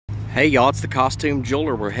Hey y'all, it's the Costume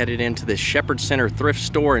Jeweler. We're headed into the Shepherd Center thrift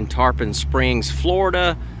store in Tarpon Springs,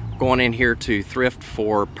 Florida. Going in here to thrift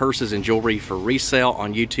for purses and jewelry for resale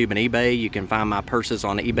on YouTube and eBay. You can find my purses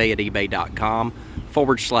on eBay at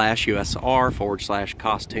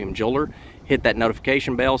ebay.com/USR/costume jeweler. Hit that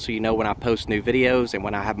notification bell so you know when I post new videos and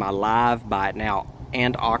when I have my live buy it now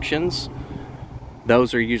and auctions.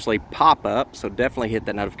 Those are usually pop up, so definitely hit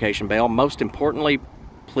that notification bell. Most importantly,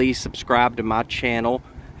 please subscribe to my channel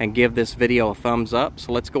and give this video a thumbs up.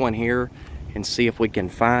 So let's go in here and see if we can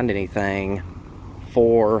find anything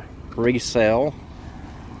for resale.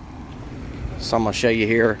 So I'm gonna show you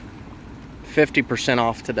here, 50%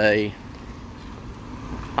 off today.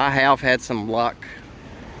 I have had some luck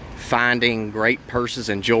finding great purses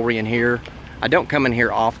and jewelry in here. I don't come in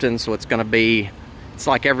here often, so it's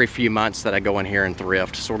like every few months that I go in here and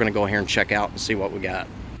thrift. So we're gonna go in here and check out and see what we got.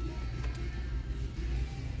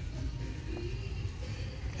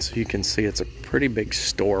 So you can see it's a pretty big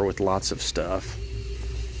store with lots of stuff.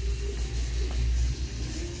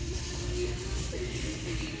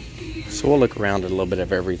 So we'll look around at a little bit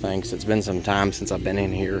of everything because it's been some time since I've been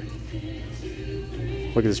in here.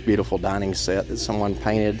 Look at this beautiful dining set that someone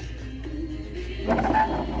painted.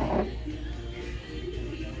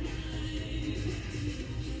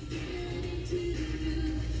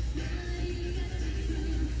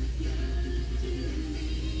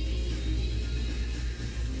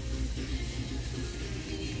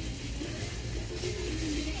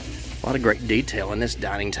 A lot of great detail in this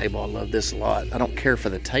dining table. I love this a lot. I don't care for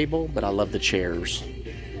the table, but I love the chairs.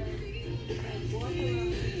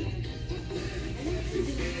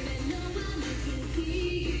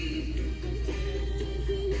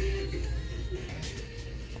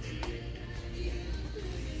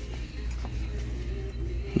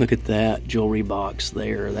 Look at that jewelry box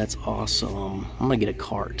there. That's awesome. I'm gonna get a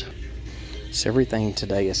cart. So everything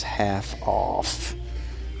today is half off.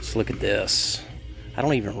 Let's look at this. I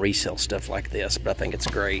don't even resell stuff like this, but I think it's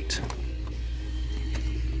great.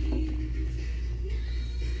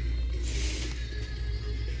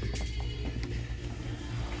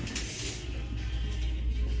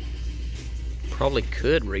 Probably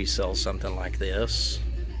could resell something like this.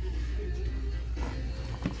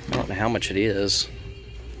 I don't know how much it is.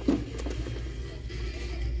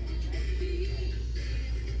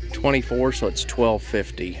 $24, so it's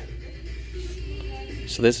 $12.50.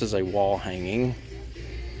 So this is a wall hanging.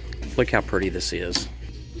 Look how pretty this is.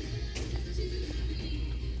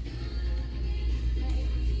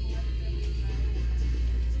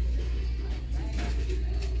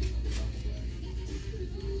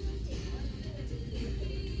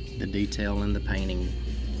 The detail in the painting.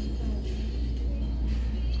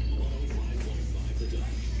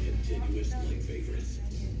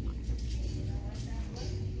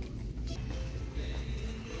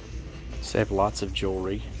 So they have lots of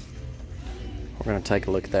jewelry. We're going to take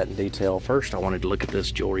a look at that in detail. First, I wanted to look at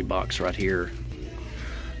this jewelry box right here.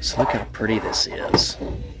 So look how pretty this is.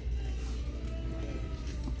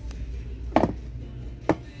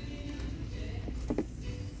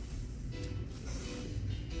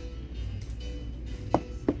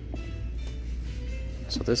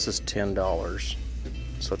 So this is $10.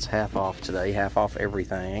 So it's half off today, half off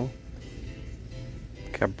everything.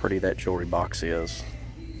 Look how pretty that jewelry box is.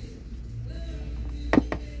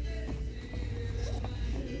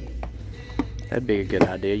 That'd be a good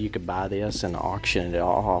idea. You could buy this and auction it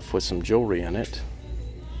off with some jewelry in it.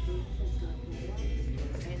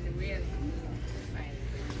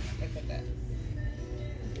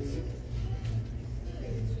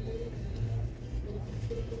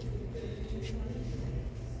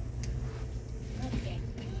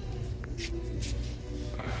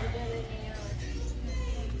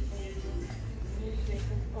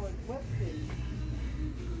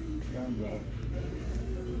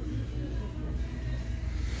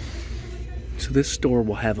 So this store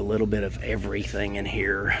will have a little bit of everything in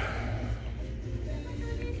here.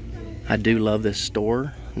 I do love this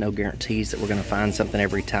store. No guarantees that we're going to find something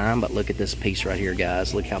every time, but look at this piece right here,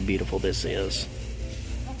 guys. Look how beautiful this is.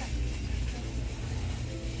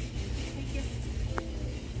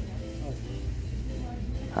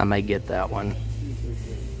 I may get that one.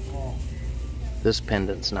 This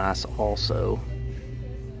pendant's nice also.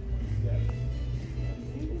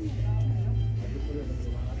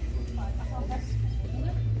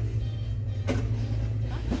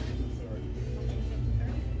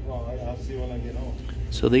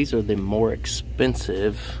 So these are the more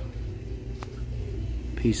expensive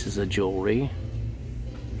pieces of jewelry.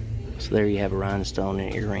 So there you have a rhinestone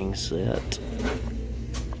and earring set.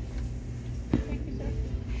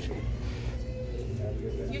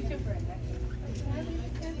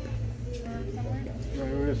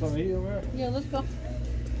 something to eat over there? Yeah, let's go.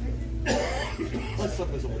 What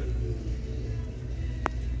stuff is over there?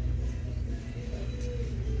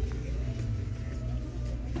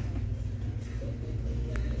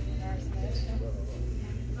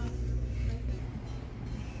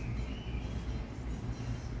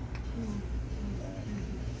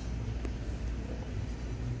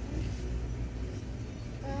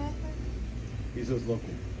 He says local.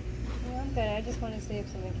 Well, I'm good. I just want to see if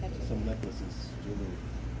something catches. Some necklaces, jewelry.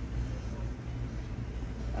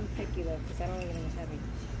 I'm picky though, because I don't even know what's heavy.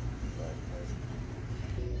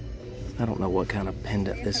 I don't know what kind of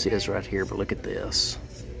pendant this is right here, but look at this.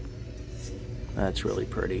 That's really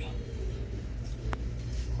pretty.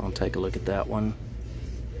 I'll take a look at that one.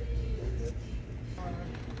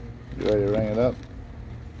 You ready to ring it up?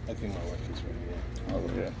 I think my wife is ready.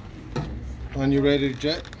 Okay. When you ready to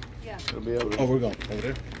jet? Yeah. It'll be able to. Oh, we're going over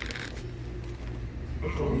there.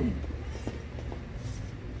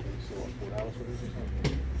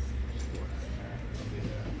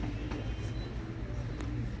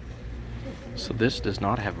 So this does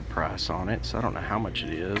not have a price on it, so I don't know how much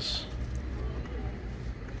it is.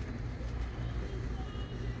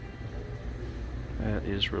 That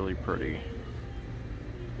is really pretty.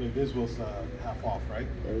 This was half off, right?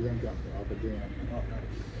 Everything got off again. Oh, nice.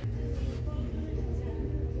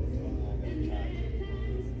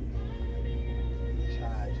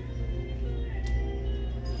 Charge.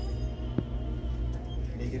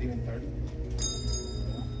 Make it even 30.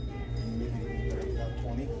 Make it even 30, not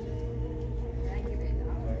 20.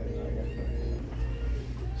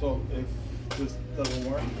 So if this doesn't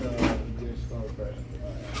work, just start fresh.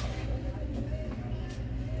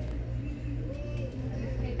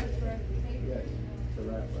 Yes, the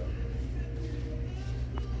right way.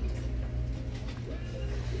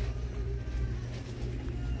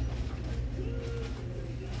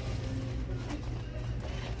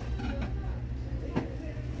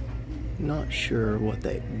 Not sure what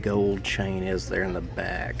that gold chain is there in the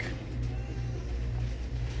back.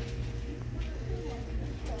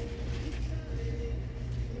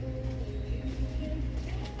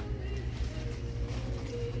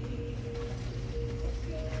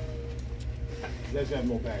 You guys have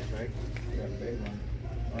more bags, right? Yeah, big one.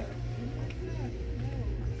 All right.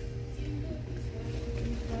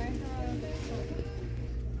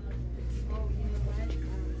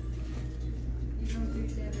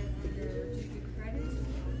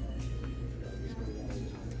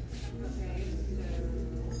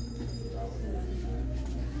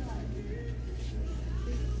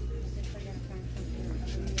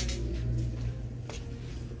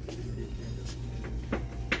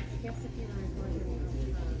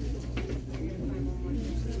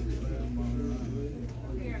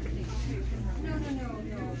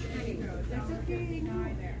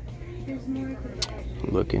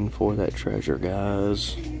 Looking for that treasure,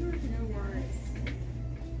 guys.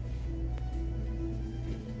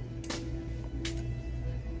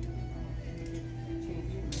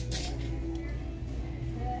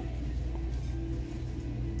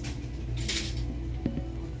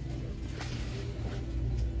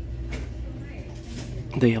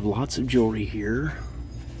 They have lots of jewelry here.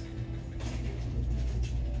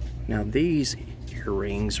 Now these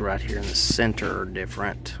earrings right here in the center are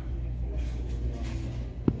different.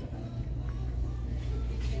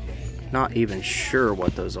 Not even sure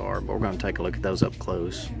what those are, but we're going to take a look at those up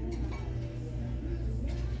close.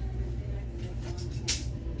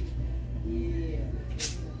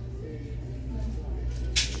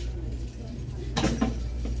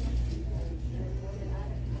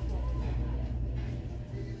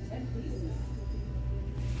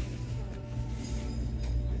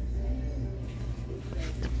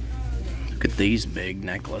 Look at these big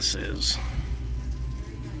necklaces.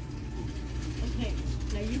 Okay,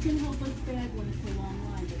 now you can help us bag when it's a long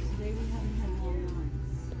line, but today we haven't had long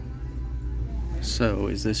lines. So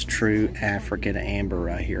is this true African amber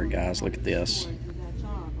right here, guys? Look at this. For that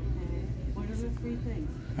job, okay? What are the three things?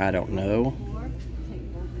 I don't know. Four, take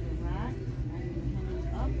it over to the rack, and your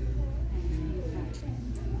hands up, and your hands back.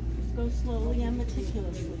 Just go slowly and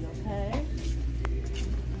meticulously, okay?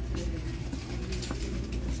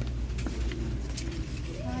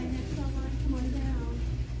 Hi, next on line, come on down.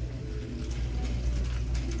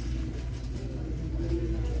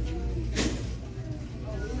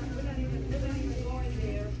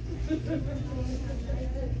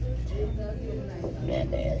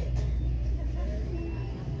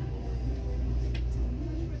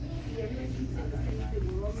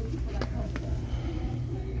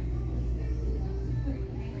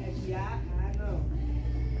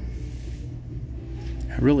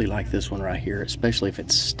 I really like this one right here, especially if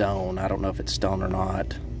it's stone. I don't know if it's stone or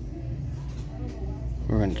not.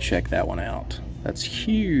 We're going to check that one out. That's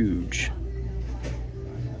huge.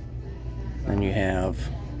 Then you have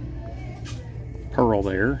pearl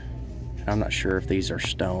there. I'm not sure if these are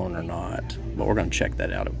stone or not, but we're going to check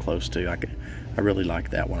that out up close too. I really like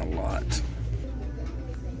that one a lot.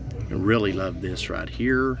 I really love this right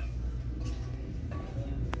here.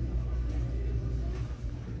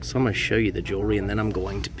 So I'm going to show you the jewelry, and then I'm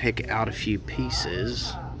going to pick out a few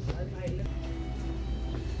pieces.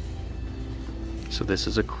 So this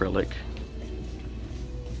is acrylic.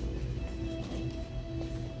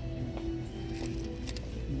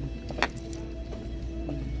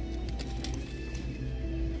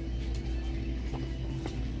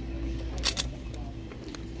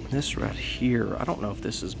 This right here, I don't know if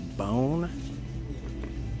this is bone.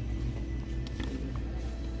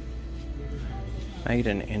 Made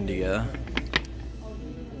in India.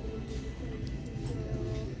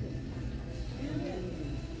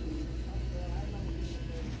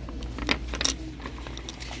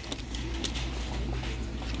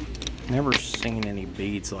 Never seen any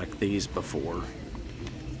beads like these before.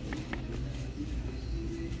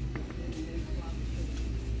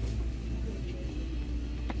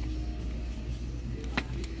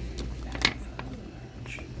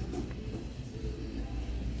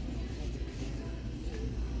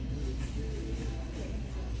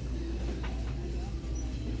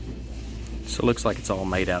 So it looks like it's all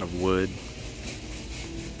made out of wood.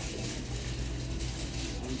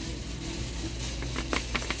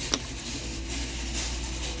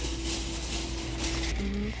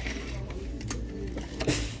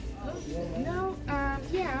 No,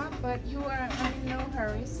 yeah, but you are in no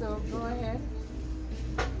hurry, so go ahead.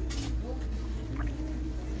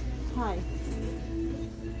 Hi.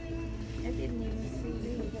 I didn't even see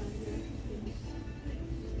you.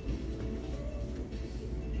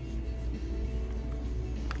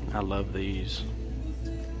 I love these.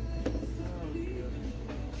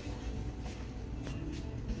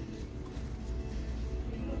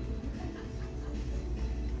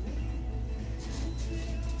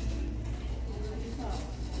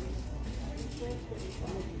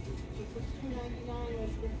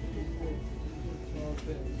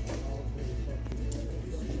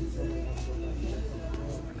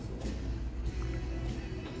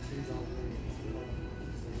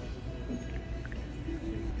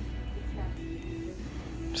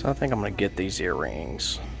 So I think I'm going to get these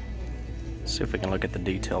earrings. See if we can look at the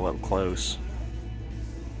detail up close.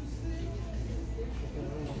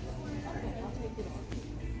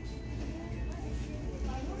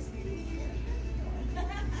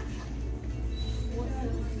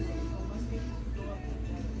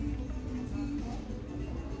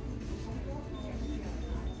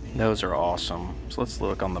 Those are awesome. So let's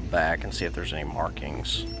look on the back and see if there's any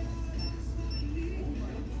markings.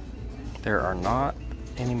 There are not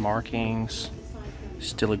any markings.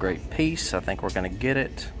 Still a great piece. I think we're going to get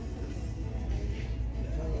it.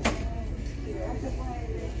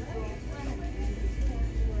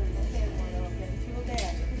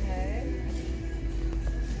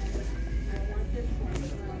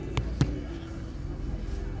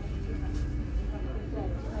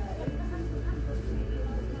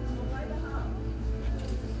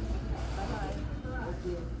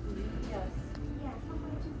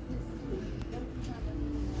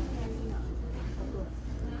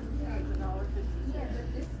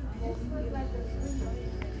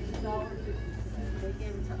 They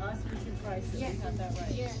gave it to us, we can price it, we got that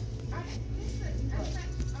right. Yeah.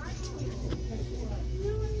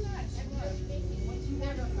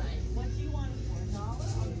 Never mind. What do you want it for, $1?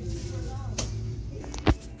 I'll give you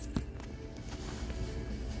 $4.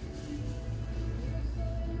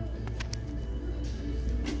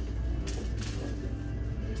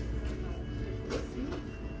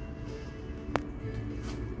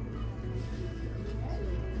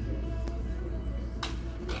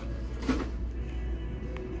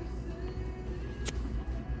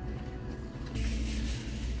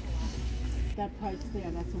 That price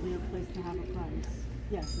there, that's a weird place to have a price.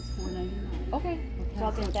 Yes, it's $4.99. Okay, so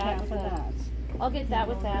I'll so get it's that half with of that. that. I'll get that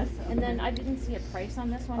with that. And then I didn't see a price on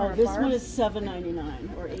this one or Oh, a this bar. one is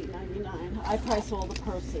 $7.99 or $8.99. I price all the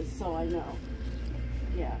purses, so I know.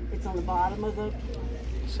 Yeah, it's on the bottom of the.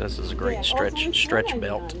 So this is a great Yeah, stretch $4.99.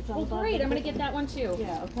 belt. It's on Oh the bottom great, of I'm gonna the- get that one too.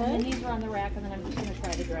 Yeah, And then okay. these are on the rack and then I'm just gonna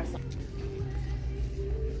try the dress on.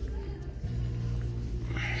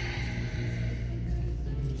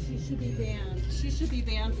 She should be banned. She should be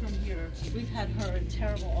banned from here. We've had her in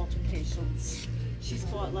terrible altercations. She's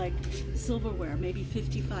bought like silverware, maybe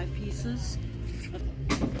 55 pieces.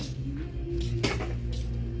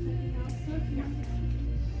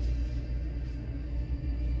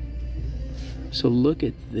 So look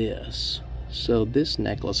at this. So this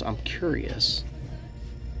necklace, I'm curious.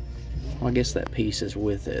 Well, I guess that piece is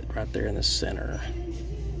with it right there in the center.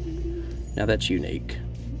 Now that's unique.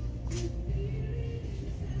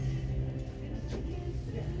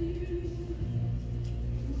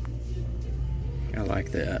 I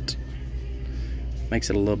like that. Makes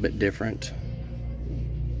it a little bit different.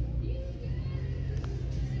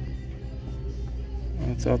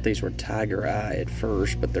 I thought these were tiger eye at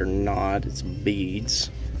first, but they're not. It's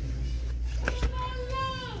beads.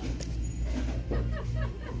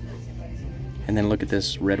 And then look at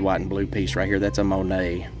this red, white, and blue piece right here. That's a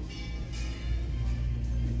Monet.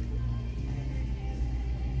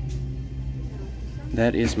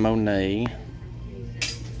 That is Monet.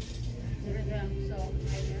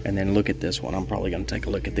 And then look at this one. I'm probably going to take a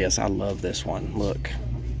look at this. I love this one. Look.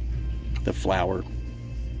 The flower.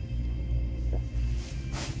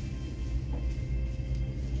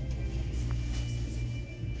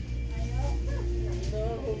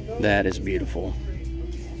 That is beautiful.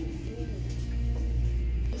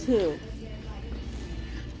 Two.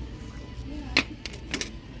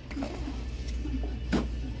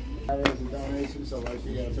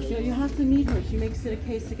 No, you have to meet her. She makes it a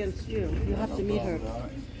case against you. You have to meet her.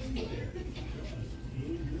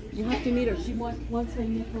 You have to meet her. She wants a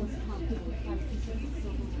necklace copy.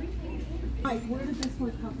 Mike, where did this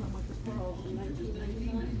one come from with the pearls in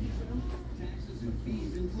 1999?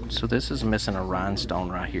 So this is missing a rhinestone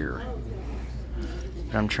right here.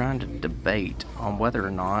 But I'm trying to debate on whether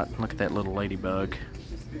or not, look at that little ladybug.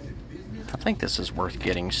 I think this is worth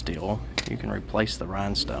getting still. You can replace the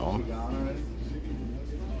rhinestone.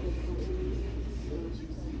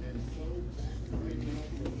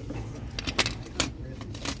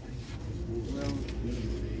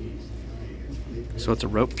 So it's a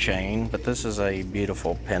rope chain, but this is a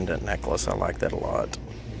beautiful pendant necklace. I like that a lot.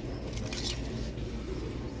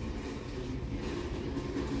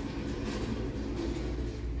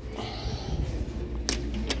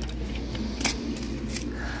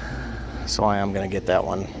 So I am going to get that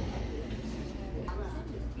one.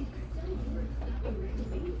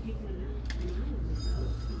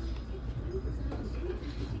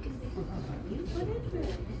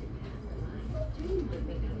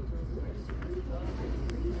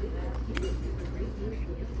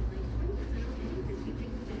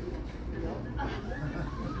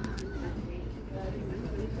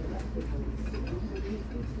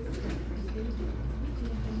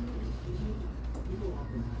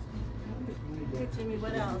 Jimmy,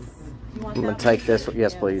 what else? You want I'm going that to take one? this one.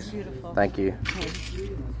 Yes, Yeah, please. it's beautiful. Thank you. Okay.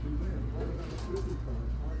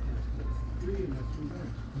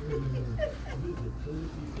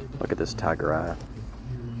 Look at this tiger eye.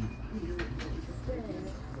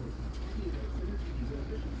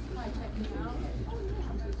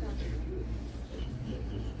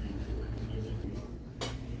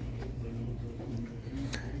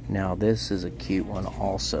 Now this is a cute one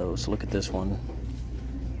also. So look at this one.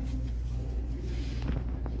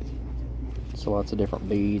 So lots of different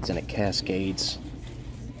beads, and it cascades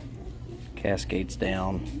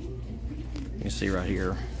down. You can see right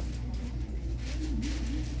here.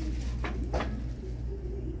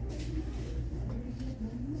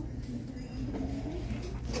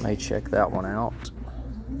 May check that one out.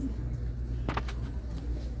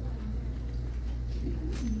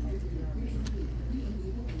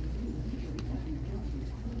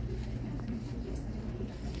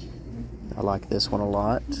 I like this one a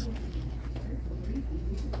lot.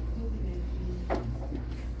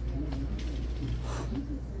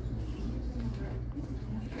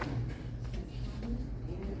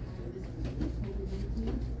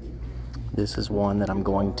 This is one that I'm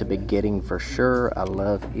going to be getting for sure. I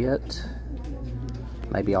love it.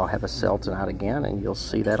 Maybe I'll have a sale tonight again and you'll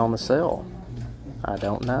see that on the sale. I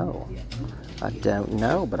don't know. I don't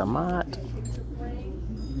know, but I might.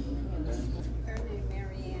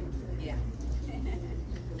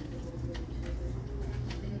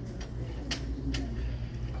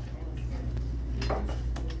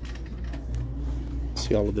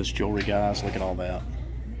 See all of this jewelry, guys. Look at all that.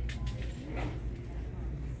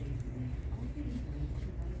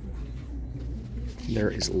 There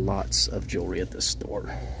is lots of jewelry at this store.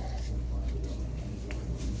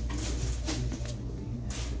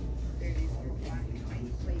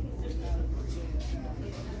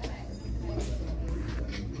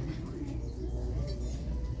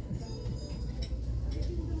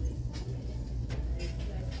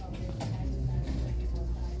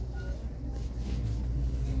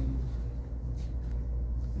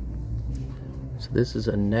 So this is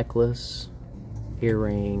a necklace,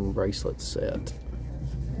 earring, bracelet set.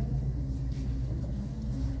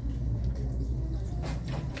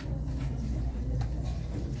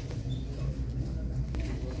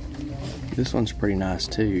 This one's pretty nice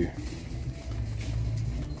too.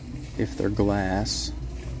 If they're glass.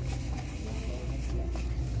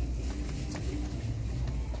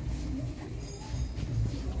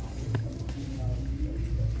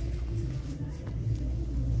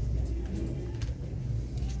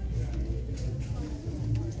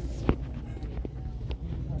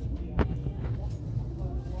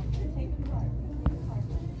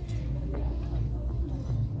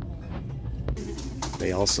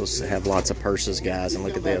 They also have lots of purses, guys, and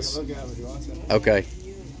look at this. Okay.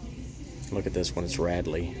 Look at this one, it's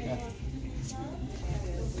Radley.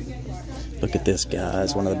 Look at this,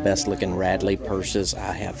 guys. One of the best looking Radley purses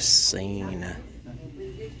I have seen.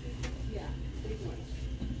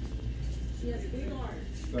 So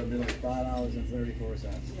it'd be like $5.34.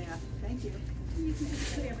 Yeah, thank you. You can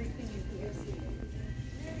just put everything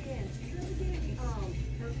in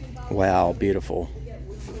here. Wow, beautiful.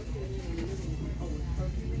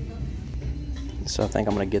 So I think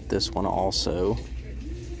I'm going to get this one also.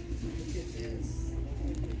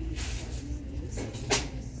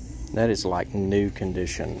 That is like new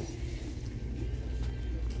condition.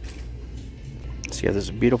 So yeah, there's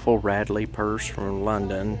a beautiful Radley purse from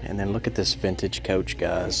London. And then look at this vintage coach,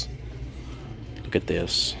 guys. Look at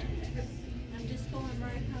this.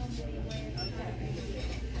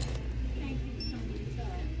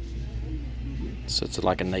 So it's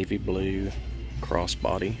like a navy blue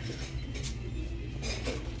crossbody.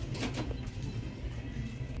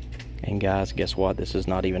 And guys, guess what? This is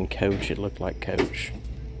not even Coach. It looked like Coach,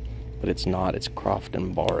 but it's not. It's Croft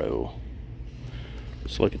and Barrow.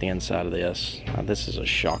 So look at the inside of this. Now, this is a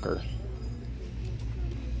shocker.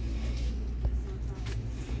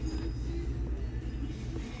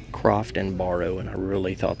 Croft and Barrow, and I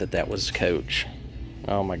really thought that that was Coach.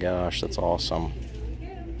 Oh my gosh, that's awesome.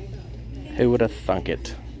 Who would have thunk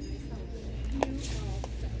it?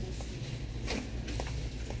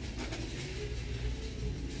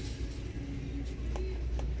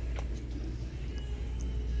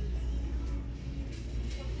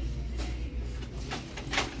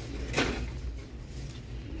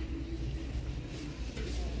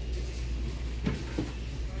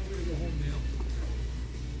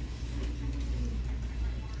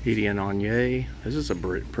 Edie and Anye. This is a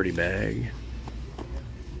pretty bag.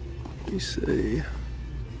 Let me see. I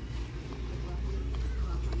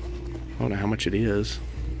don't know how much it is,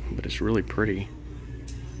 but it's really pretty.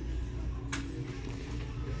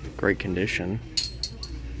 Great condition.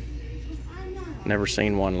 Never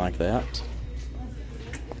seen one like that.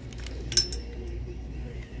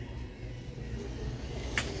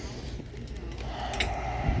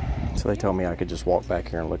 So they told me I could just walk back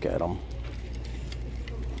here and look at them.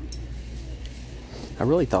 I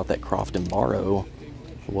really thought that Croft and Barrow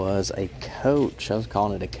was a Coach. I was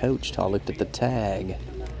calling it a Coach till I looked at the tag.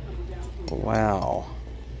 Wow.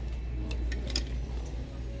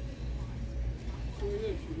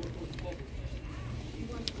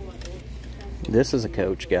 This is a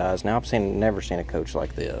Coach, guys. Now I've never seen a Coach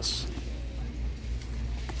like this.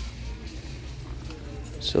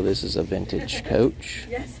 So this is a vintage Coach.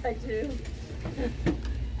 Yes, I do.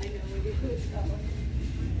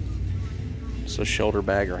 So shoulder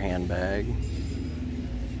bag or handbag.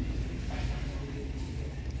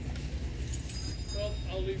 Well,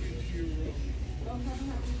 I'll leave it to you.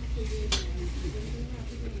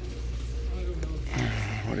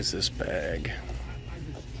 What is this bag?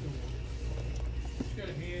 She's got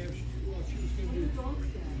a ham. She was going to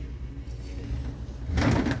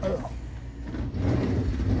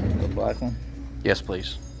do. The black one? Yes,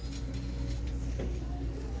 please.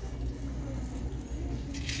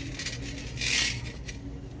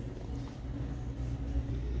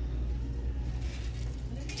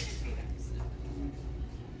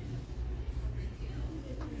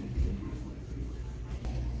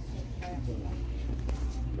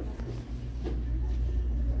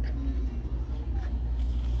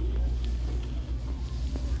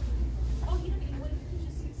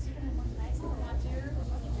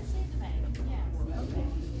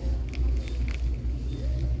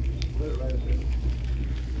 Put it right up there.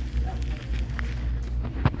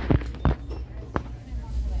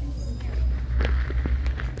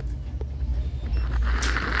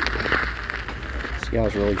 See, I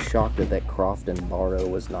was really shocked that Croft and Barrow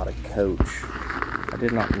was not a Coach. I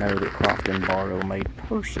did not know that Croft and Barrow made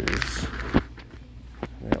purses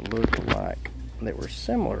that looked like they were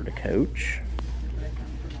similar to Coach.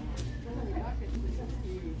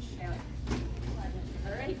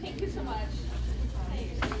 Alright, thank you so much.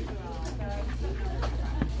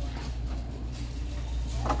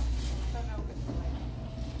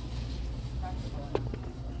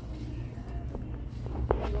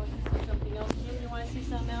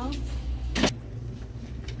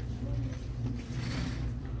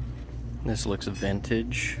 This looks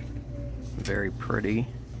vintage, very pretty.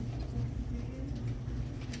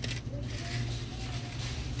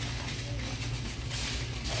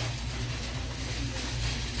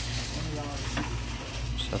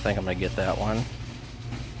 So I think I'm gonna get that one.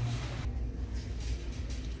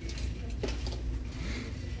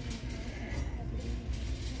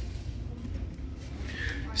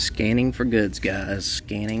 Scanning for goods, guys.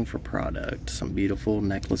 Scanning for product. Some beautiful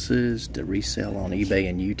necklaces to resell on eBay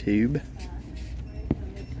and YouTube.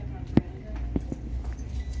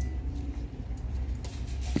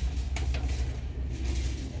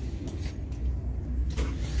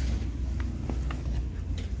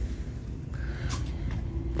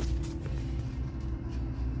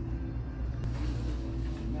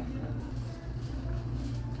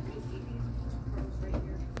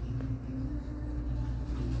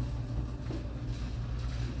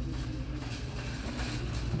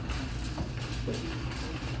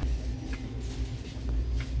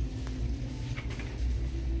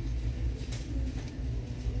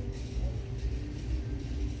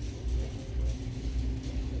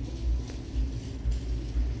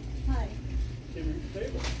 Hi. Came to the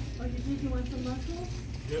table. Oh, you want some mussels?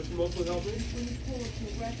 You have some muscle help me? Will you pull it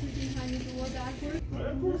directly behind the door backwards?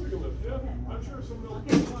 Of course we can lift, yeah. I'm sure someone else.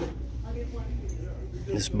 I'll get one.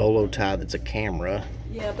 This bolo tie that's a camera.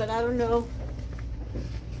 Yeah, but I don't know.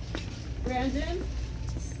 Brandon,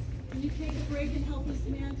 can you take a break and help this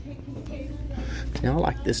man take his table? Now I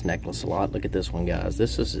like this necklace a lot. Look at this one, guys.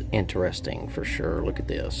 This is interesting for sure. Look at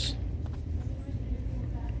this.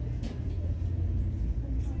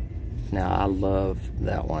 Now I love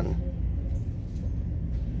that one.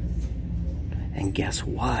 And guess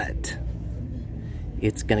what?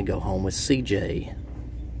 It's gonna go home with CJ.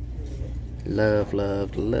 Love,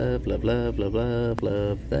 love, love, love, love, love, love,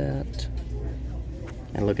 love that.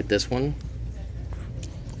 And look at this one.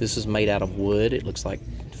 This is made out of wood. It looks like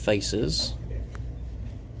faces.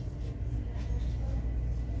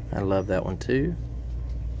 I love that one too.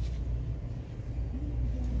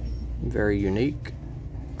 Very unique.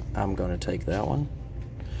 I'm gonna take that one.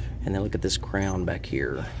 And then look at this crown back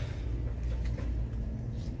here.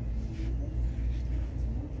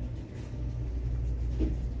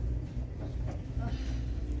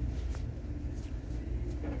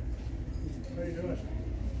 How you doing?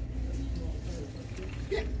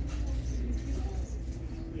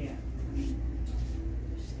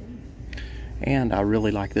 And I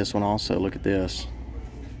really like this one also. Look at this.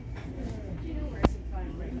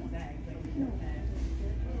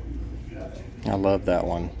 I love that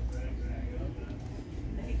one.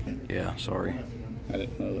 Yeah, sorry. I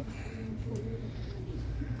didn't know that.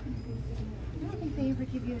 I don't think they ever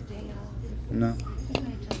give you a day off. No. That's what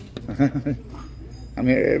I tell you. I'm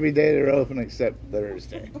here every day they're open except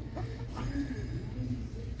Thursday.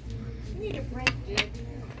 You need a break, dude.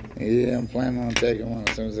 Yeah, I'm planning on taking one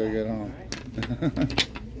as soon as I get home.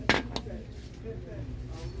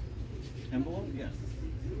 Envelope? Yes.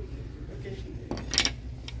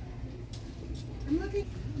 I'm looking.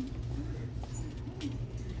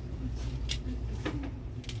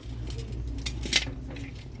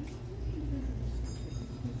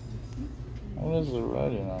 What is the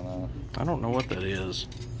writing on I don't know what that is.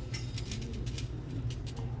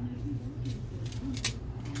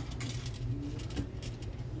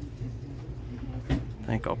 I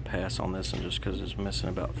think I'll pass on this one just because it's missing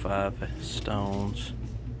about 5 stones.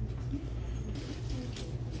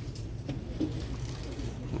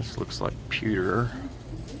 This looks like pewter.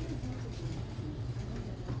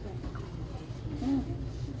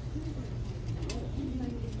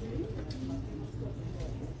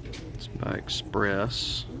 It's by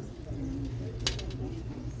Express.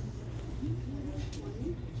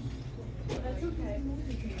 That's okay.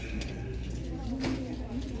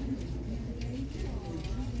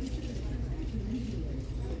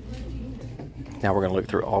 Now we're going to look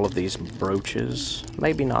through all of these brooches.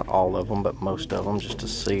 Maybe not all of them, but most of them, just to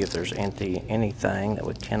see if there's anything that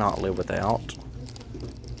we cannot live without.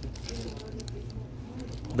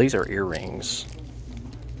 These are earrings.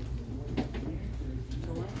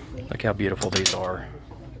 Look how beautiful these are.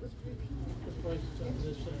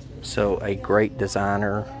 So a great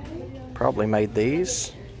designer probably made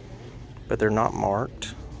these, but they're not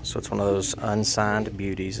marked. So it's one of those unsigned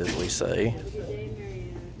beauties, as we say.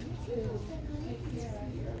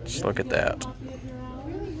 Just look at that.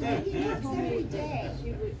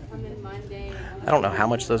 I don't know how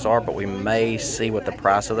much those are, but we may see what the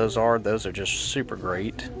price of those are. Those are just super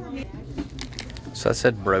great. So I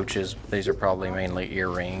said brooches. These are probably mainly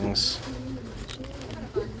earrings.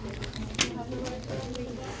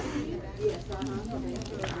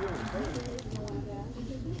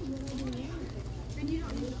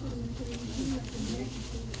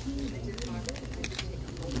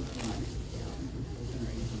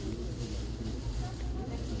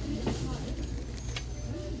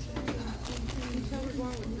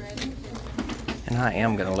 And I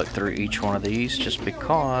am going to look through each one of these just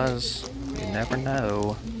because you never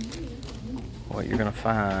know what you're going to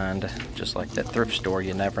find. Just like that thrift store,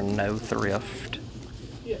 you never know thrift.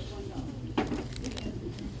 I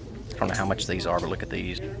don't know how much these are, but look at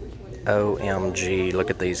these. OMG, look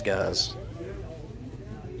at these guys.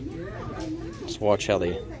 Just watch how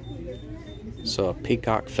they... So a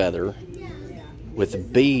peacock feather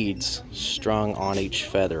with beads strung on each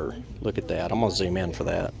feather. Look at that. I'm going to zoom in for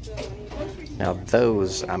that. Now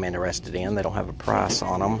those I'm interested in. They don't have a price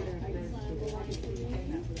on them.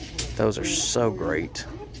 Those are so great.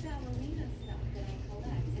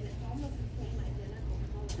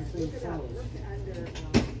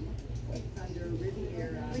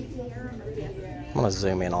 I'm going to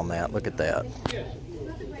zoom in on that. Look at that.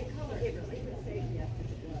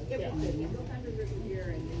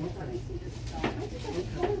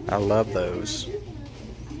 I love those.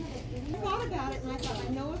 I thought about it and I thought, I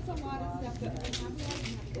know it's a lot of stuff, but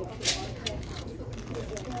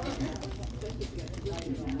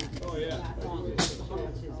Oh, yeah.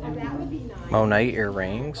 that would be nice. Monet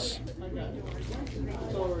earrings.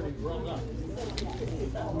 It's already grown up.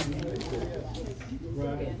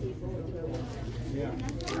 Right. Yeah.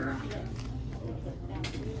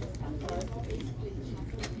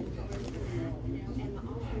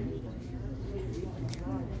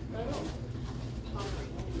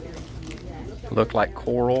 Look like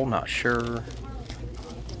coral, not sure.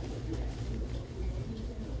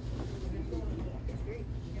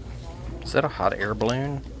 Is that a hot air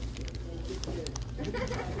balloon?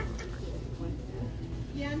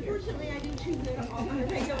 Yeah, unfortunately I didn't choose it on a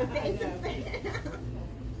regular basis.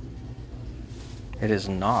 It is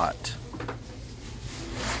not.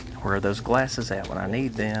 Where are those glasses at when I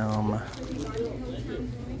need them?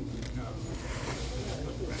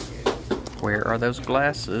 Where are those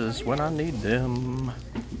glasses when I need them?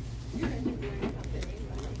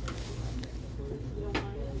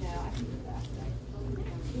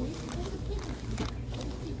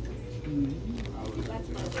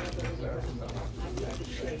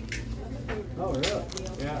 Oh, really?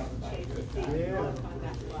 Yeah. Yeah.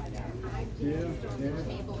 Yeah.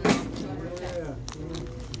 Yeah.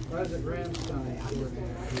 Why is it grandson?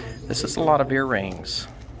 This is a lot of earrings.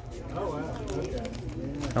 Oh, wow. Okay.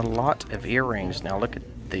 A lot of earrings. Now look at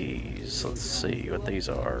these. Let's see what these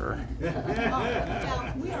are.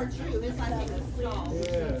 Well, we are true. This I think is stall.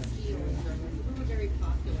 Yeah. We were very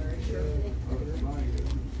popular.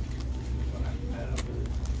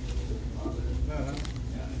 Uh-huh.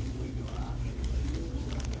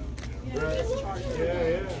 Right.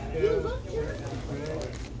 Yeah. You look your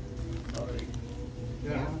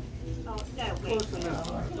Yeah. Oh, no, wait. Close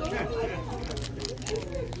enough. I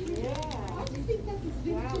just think that's as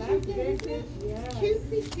big as you can get.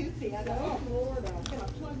 Cutesy. I know. Florida. Can I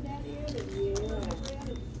plug that in?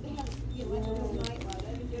 They have, you know, like a little nightlight.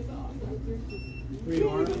 I think it's awesome. Were you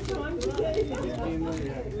armed? Yeah.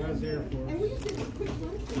 I was there for And we just did a quick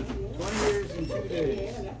run through. 20 years and 2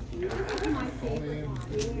 days. This is my favorite one.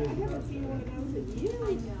 I haven't seen one of those in years. I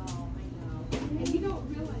know. And you don't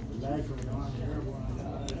realize.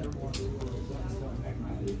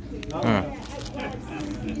 I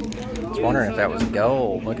was wondering if that was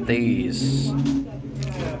gold. Look at these. I'm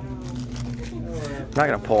not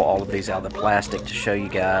going to pull all of these out of the plastic to show you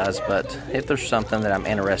guys, but if there's something that I'm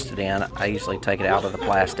interested in, I usually take it out of the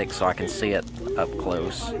plastic so I can see it up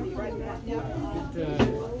close.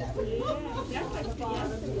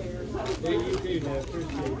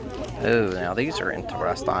 Oh, now these are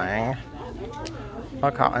interesting.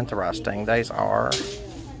 Look how interesting these are.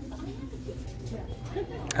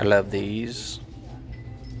 I love these.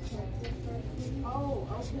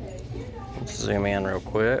 Let's zoom in real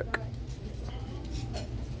quick.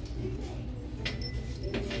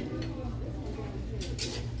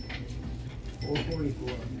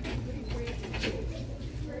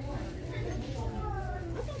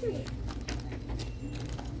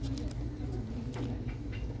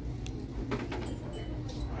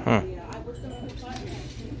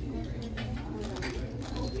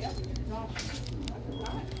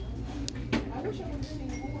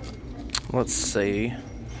 Let's see.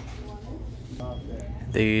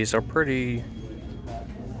 These are pretty,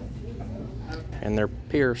 and they're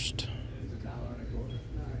pierced.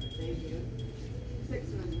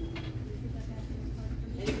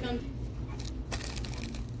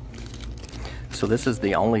 So this is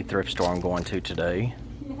the only thrift store I'm going to today.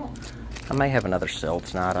 I may have another sale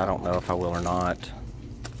tonight. I don't know if I will or not.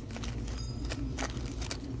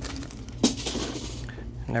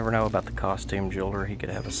 Never know about the costume jeweler. He could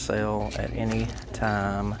have a sale at any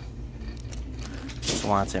time. That's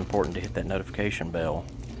why it's important to hit that notification bell.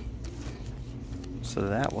 So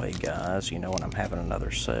that way, guys, you know when I'm having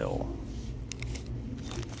another sale.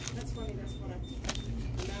 That's funny, that's what I'm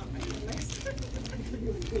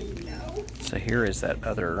So here is that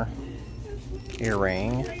other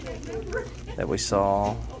earring that we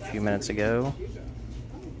saw a few minutes ago.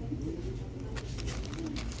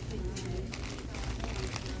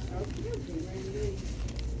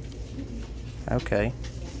 Okay.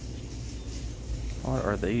 What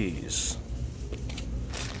are these?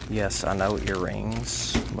 Yes, I know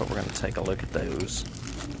earrings, but we're going to take a look at those.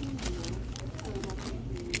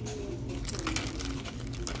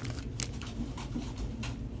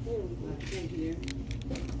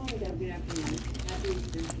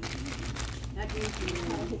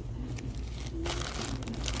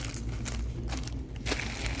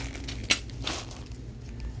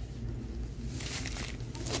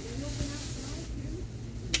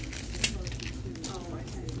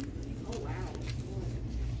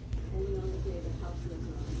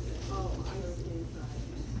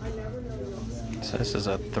 So this is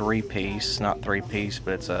a 3-piece, not 3-piece,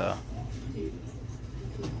 but it's a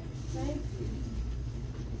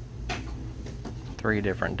three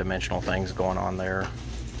different dimensional things going on there.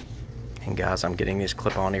 And guys, I'm getting these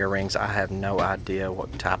clip-on earrings. I have no idea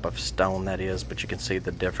what type of stone that is, but you can see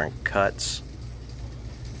the different cuts.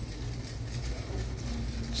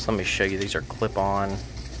 So let me show you. These are clip-on.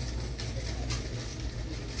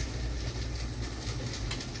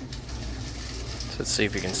 So let's see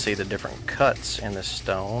if you can see the different cuts in this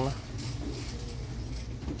stone.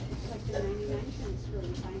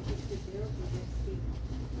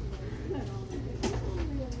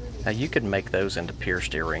 Now you could make those into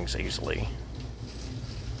pierced earrings easily.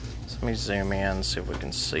 So let me zoom in, see if we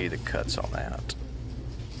can see the cuts on that.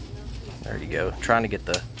 There you go. Trying to get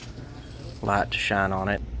the light to shine on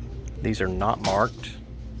it. These are not marked,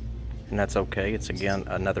 and that's okay. It's again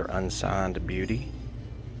another unsigned beauty.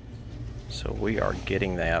 So we are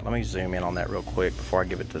getting that. Let me zoom in on that real quick before I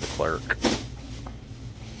give it to the clerk.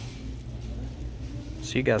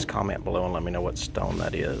 So you guys comment below and let me know what stone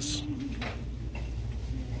that is.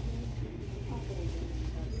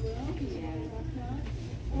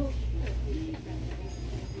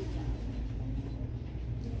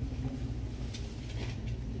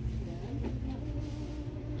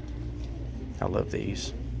 I love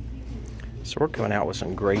these. So we're coming out with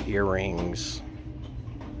some great earrings.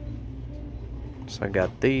 So I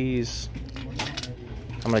got these.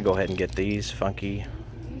 I'm gonna go ahead and get these funky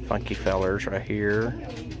fellers right here.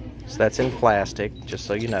 So that's in plastic, just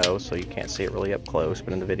so you know, so you can't see it really up close,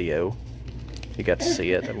 but in the video you got to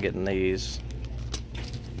see it. I'm getting these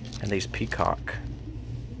and these peacock.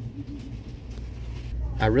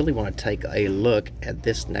 I really want to take a look at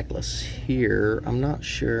this necklace here. I'm not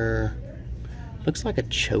sure. Looks like a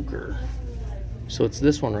choker. So it's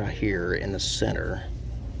this one right here in the center.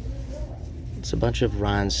 It's a bunch of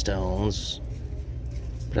rhinestones,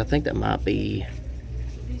 but I think that might be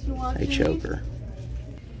a choker.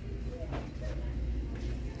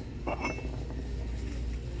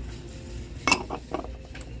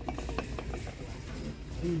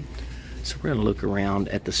 So we're gonna look around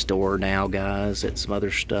at the store now, guys, at some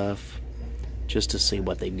other stuff, just to see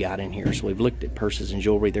what they've got in here. So we've looked at purses and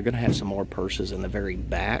jewelry. They're gonna have some more purses in the very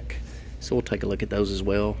back, so we'll take a look at those as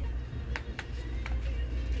well.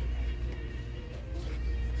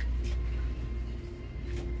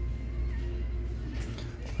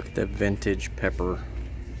 Look at the vintage pepper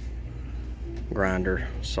grinder,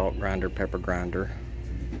 salt grinder, pepper grinder.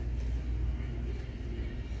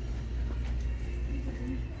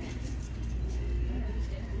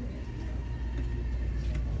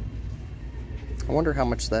 I wonder how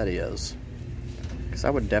much that is, because I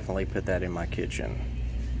would definitely put that in my kitchen.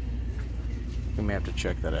 We may have to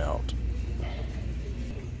check that out.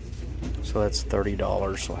 So that's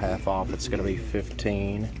 $30, so half off, it's going to be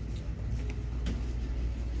 $15.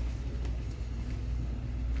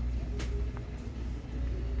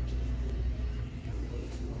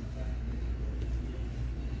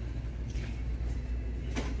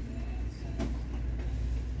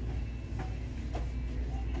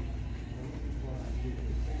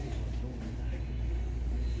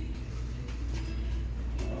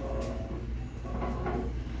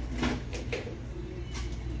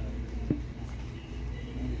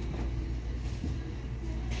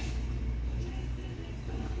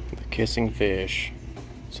 Kissing fish.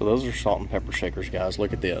 So those are salt and pepper shakers, guys.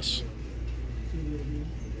 Look at this.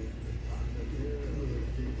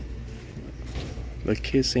 The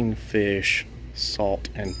kissing fish. Salt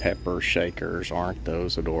and pepper shakers. Aren't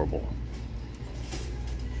those adorable?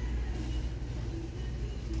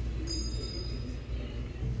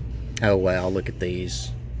 Oh wow, look at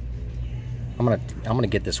these. I'm gonna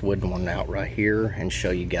get this wooden one out right here and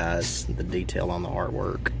show you guys the detail on the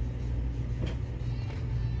artwork.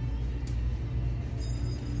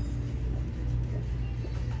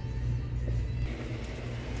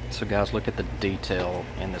 So guys, look at the detail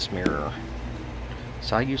in this mirror.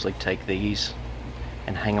 So I usually take these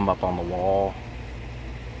and hang them up on the wall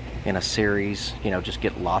in a series, you know, just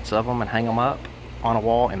get lots of them and hang them up on a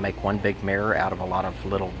wall and make one big mirror out of a lot of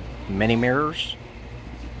little mini mirrors.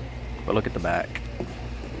 But look at the back.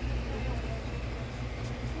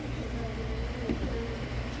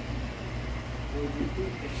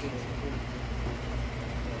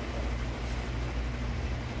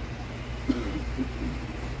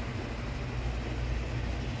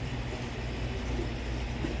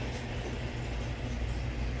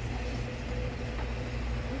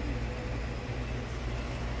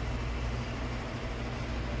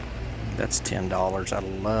 That's $10. I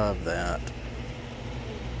love that.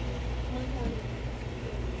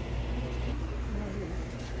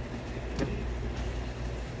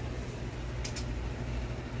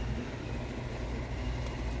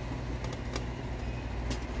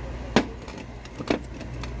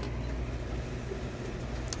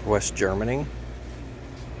 West Germany.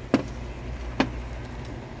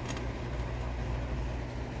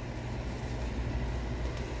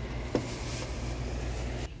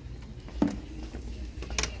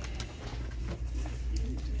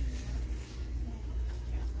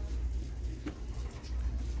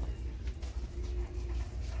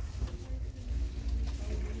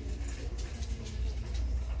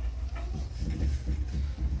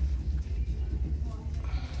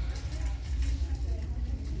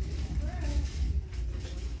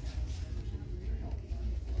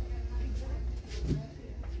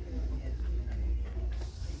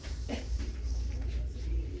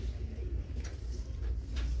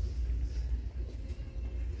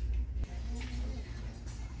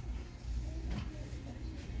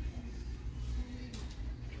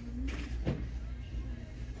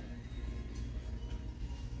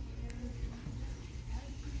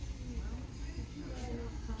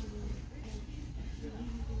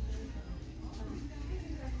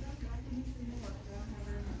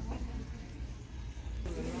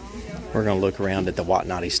 We're gonna look around at the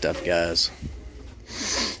whatnotty stuff, guys.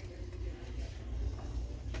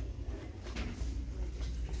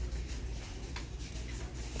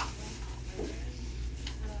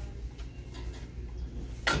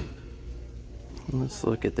 Let's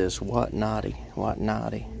look at this whatnotty.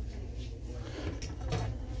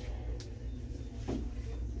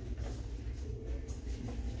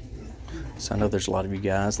 So I know there's a lot of you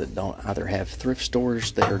guys that don't either have thrift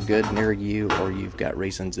stores that are good near you, or you've got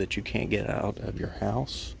reasons that you can't get out of your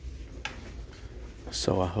house.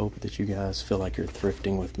 So I hope that you guys feel like you're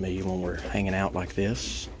thrifting with me when we're hanging out like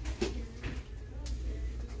this.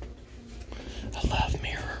 I love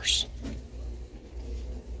mirrors.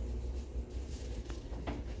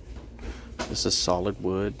 This is solid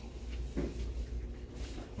wood.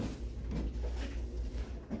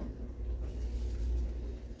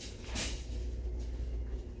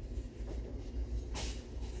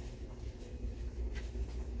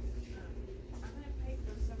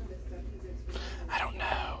 I don't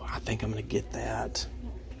know. I think I'm gonna get that.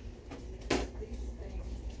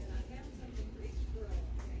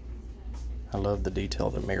 I love the detail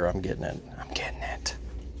of the mirror. I'm getting it. I'm getting it.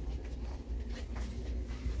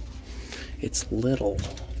 It's little.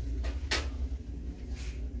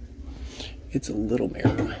 It's a little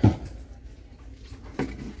mirror.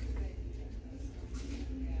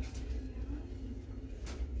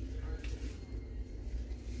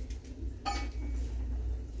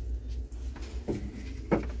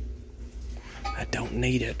 I don't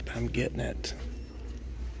need it, but I'm getting it.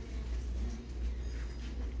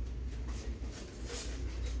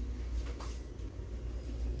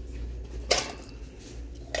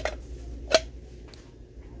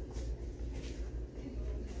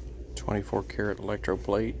 .24 karat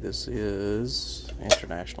electroplate. This is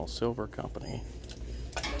International Silver Company.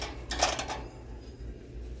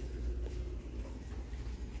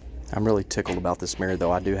 I'm really tickled about this mirror,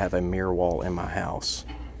 though. I do have a mirror wall in my house,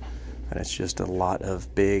 and it's just a lot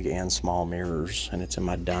of big and small mirrors, and it's in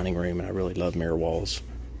my dining room, and I really love mirror walls.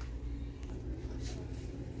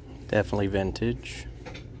 Definitely vintage.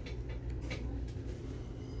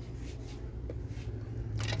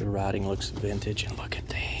 The writing looks vintage, and look at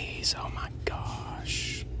these. Oh my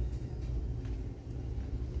gosh.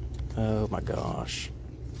 Oh my gosh.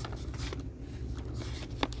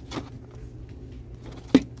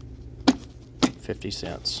 50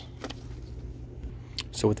 cents.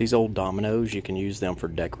 So with these old dominoes, you can use them for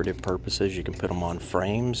decorative purposes. You can put them on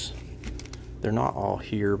frames. They're not all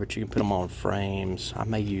here, but you can put them on frames. I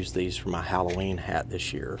may use these for my Halloween hat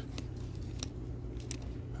this year.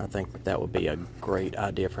 I think that would be a great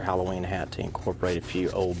idea for Halloween hat, to incorporate a few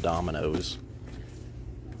old dominoes.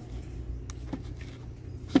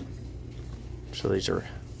 So these are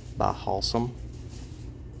by Wholesome,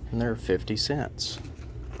 and they're 50 cents.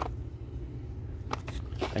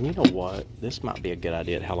 And you know what? This might be a good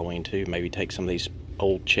idea at Halloween too. Maybe take some of these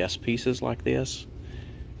old chess pieces like this.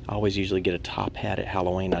 I always usually get a top hat at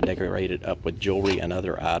Halloween. I decorate it up with jewelry and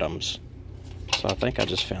other items. So I think I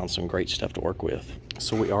just found some great stuff to work with.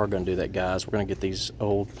 So we are going to do that, guys. We're going to get these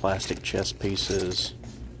old plastic chess pieces.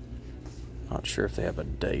 Not sure if they have a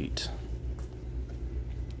date.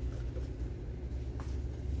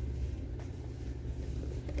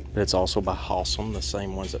 But it's also by Wholesome, the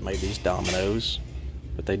same ones that made these dominoes.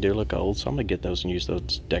 But they do look old, so I'm going to get those and use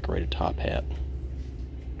those decorated top hat.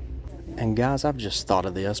 And guys, I've just thought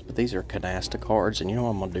of this, but these are canasta cards, and you know what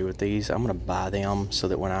I'm going to do with these? I'm going to buy them so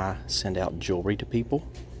that when I send out jewelry to people,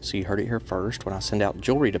 so you heard it here first, when I send out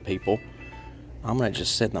jewelry to people, I'm going to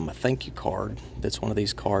just send them a thank you card that's one of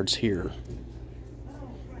these cards here.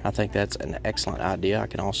 I think that's an excellent idea. I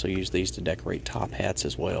can also use these to decorate top hats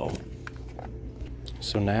as well.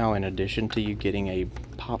 So now, in addition to you getting a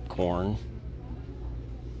popcorn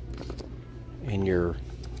in your,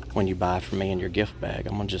 when you buy from me in your gift bag,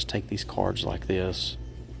 I'm gonna just take these cards like this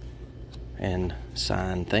and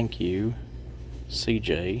sign thank you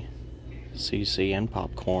CJ, CC, and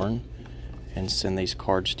popcorn, and send these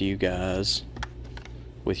cards to you guys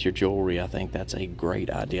with your jewelry. I think that's a great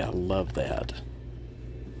idea. I love that.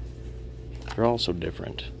 They're also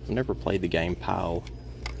different. I've never played the game Pile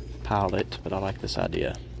It, but I like this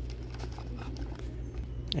idea.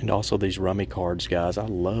 And also these rummy cards, guys. I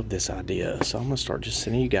love this idea. So I'm going to start just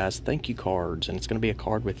sending you guys thank you cards. And it's going to be a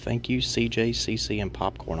card with thank you, CJ, CC, and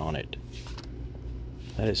popcorn on it.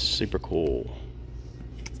 That is super cool.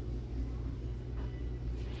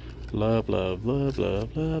 Love, love, love,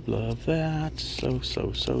 love, love, love that. So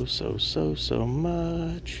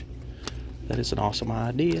much. That is an awesome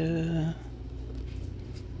idea.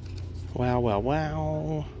 Wow, wow,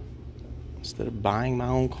 wow. Instead of buying my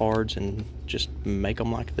own cards and just make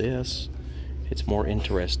them like this, it's more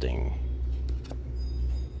interesting.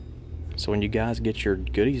 So when you guys get your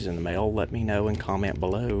goodies in the mail, let me know and comment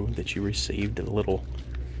below that you received a little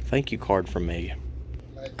thank you card from me.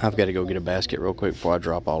 I've got to go get a basket real quick before I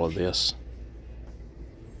drop all of this.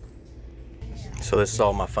 So this is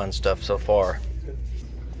all my fun stuff so far.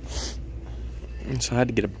 And so I had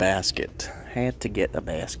to get a basket. Had to get a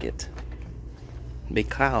basket.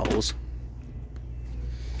 Because,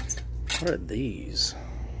 what are these?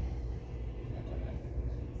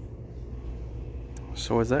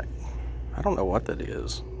 So is that, I don't know what that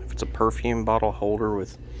is. If it's a perfume bottle holder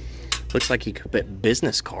with, looks like you could put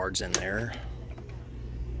business cards in there.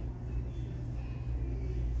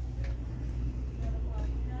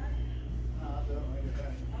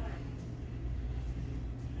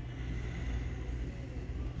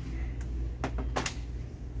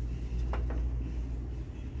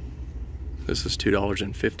 This is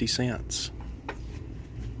 $2.50.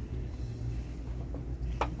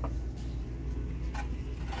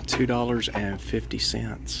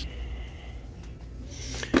 $2.50.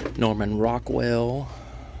 Norman Rockwell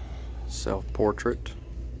self-portrait.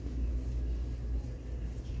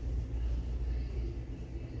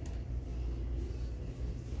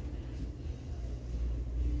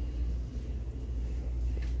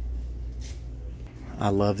 I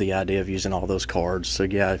love the idea of using all those cards. So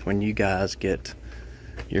yeah, when you guys get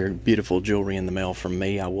your beautiful jewelry in the mail from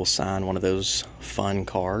me, I will sign one of those fun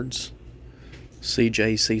cards,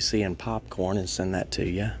 CJ, CC, and popcorn, and send that to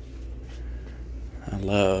you. I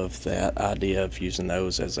love that idea of using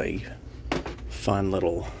those as a fun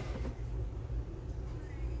little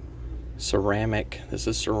ceramic. This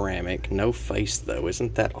is ceramic, no face though.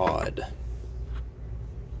 Isn't that odd?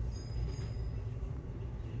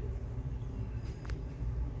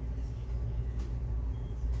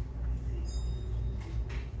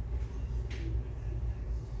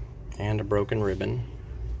 And a broken ribbon.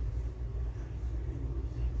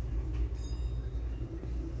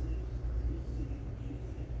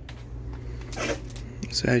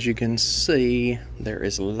 So as you can see, there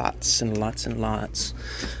is lots and lots and lots.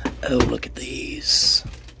 Oh, look at these.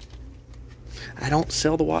 I don't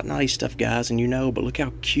sell the What Naughty stuff, guys, and you know, but look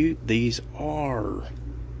how cute these are.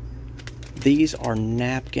 These are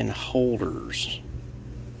napkin holders.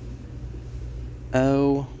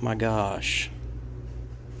 Oh my gosh.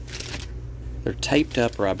 They're taped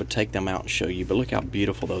up, or I would take them out and show you, but look how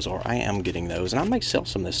beautiful those are. I am getting those, and I may sell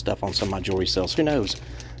some of this stuff on some of my jewelry sales. Who knows?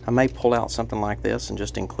 I may pull out something like this and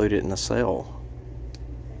just include it in the sale.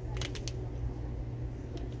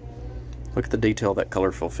 Look at the detail of that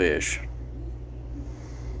colorful fish.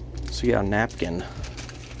 So yeah, napkin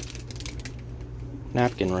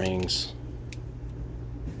rings.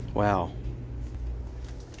 Wow.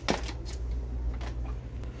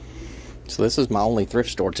 So this is my only thrift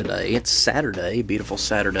store today. It's Saturday, beautiful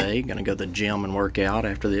Saturday. Gonna go to the gym and work out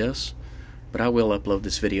after this. But I will upload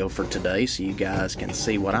this video for today so you guys can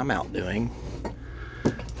see what I'm out doing.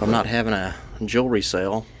 If I'm not having a jewelry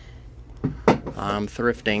sale, I'm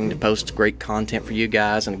thrifting to post great content for you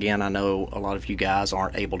guys. And again, I know a lot of you guys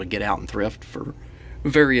aren't able to get out and thrift for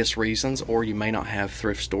various reasons, or you may not have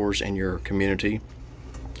thrift stores in your community.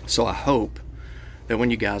 So I hope that when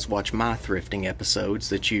you guys watch my thrifting episodes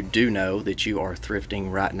that you do know that you are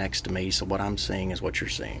thrifting right next to me, so what I'm seeing is what you're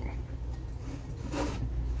seeing.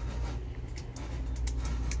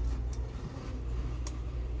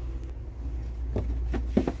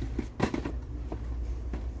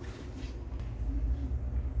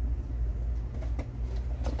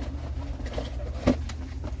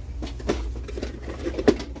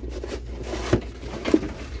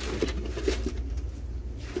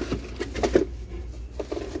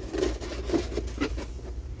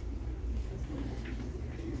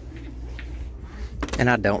 And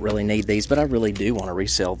I don't really need these, but I really do want to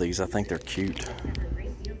resell these. I think they're cute.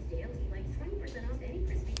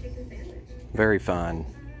 Very fun.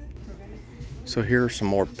 So here are some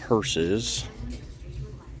more purses.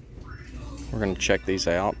 We're going to check these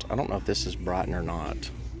out. I don't know if this is Brighton or not.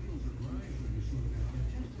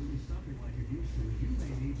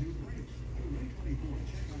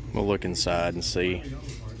 We'll look inside and see.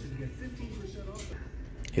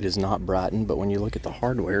 It is not Brighton, but when you look at the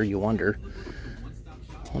hardware, you wonder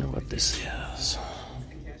what this is.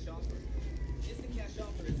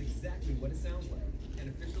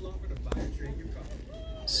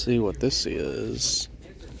 Let's see what this is.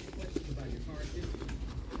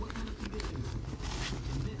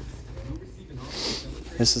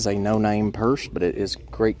 This is a no-name purse, but it is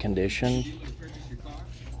great condition.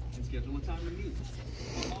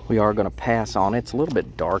 We are going to pass on it. It's a little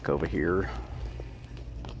bit dark over here.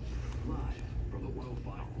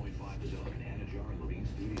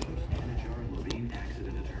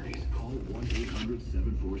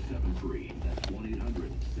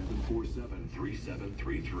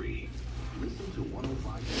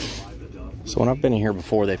 So when I've been here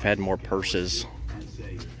before, they've had more purses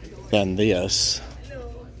than this.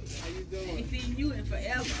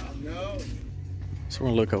 So we're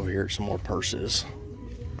gonna look over here at some more purses.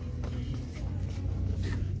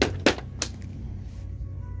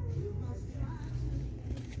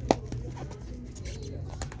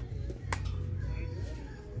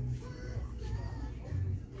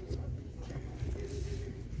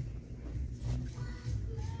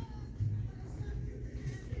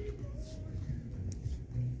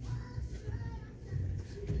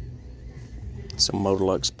 Some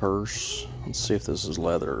Modellux purse. Let's see if this is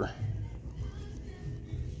leather.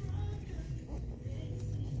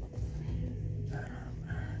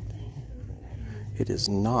 It is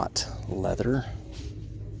not leather.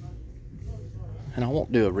 And I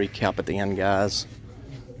won't do a recap at the end, guys.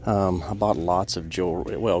 I bought lots of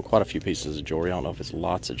jewelry. Well, quite a few pieces of jewelry. I don't know if it's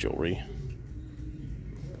lots of jewelry.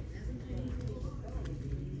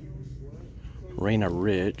 Raina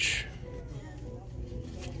Rich.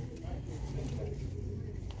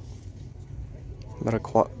 But I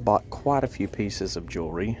bought quite a few pieces of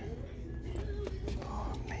jewelry.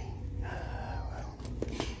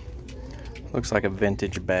 Looks like a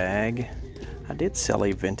vintage bag. I did sell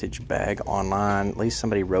a vintage bag online. At least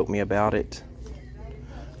somebody wrote me about it.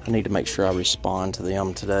 I need to make sure I respond to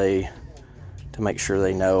them today to make sure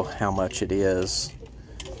they know how much it is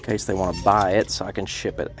in case they want to buy it so I can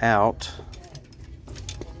ship it out.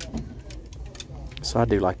 So I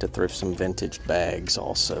do like to thrift some vintage bags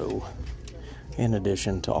also, in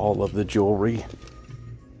addition to all of the jewelry.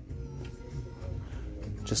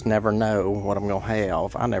 Just never know what I'm gonna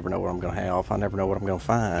have. I never know what I'm gonna have. I never know what I'm gonna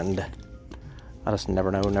find. I just never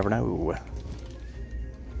know, never know.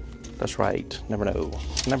 That's right, never know.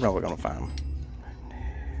 Never know what I'm gonna find.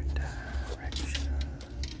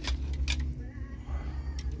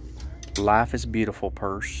 Life is Beautiful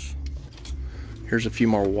purse. Here's a few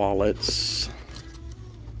more wallets.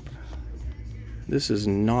 This is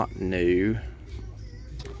not new.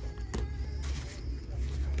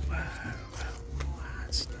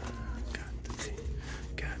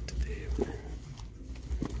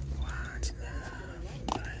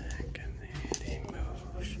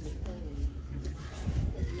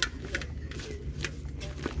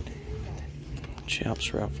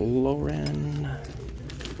 Chaps Ralph Lauren.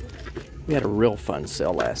 We had a real fun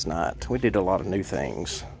sale last night. We did a lot of new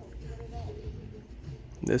things.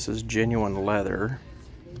 This is genuine leather.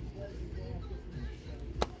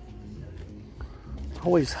 I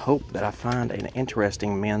always hope that I find an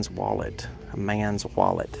interesting men's wallet, a man's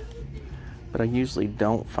wallet, but I usually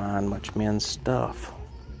don't find much men's stuff.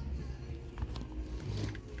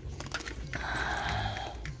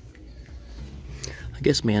 I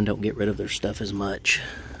guess men don't get rid of their stuff as much,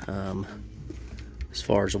 as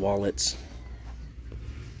far as wallets.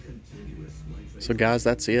 So guys,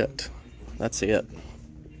 that's it. That's it.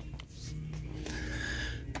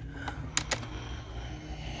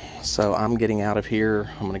 So I'm getting out of here.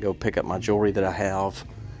 I'm going to go pick up my jewelry that I have.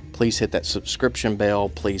 Please hit that subscription bell.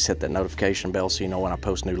 Please hit that notification bell so you know when I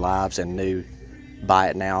post new lives and new buy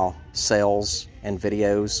it now sales and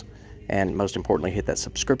videos. And most importantly, hit that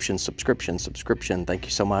subscription. Thank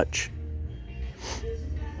you so much.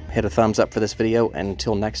 Hit a thumbs up for this video. And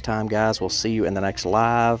until next time, guys, we'll see you in the next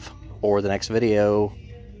live or the next video.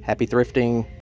 Happy thrifting.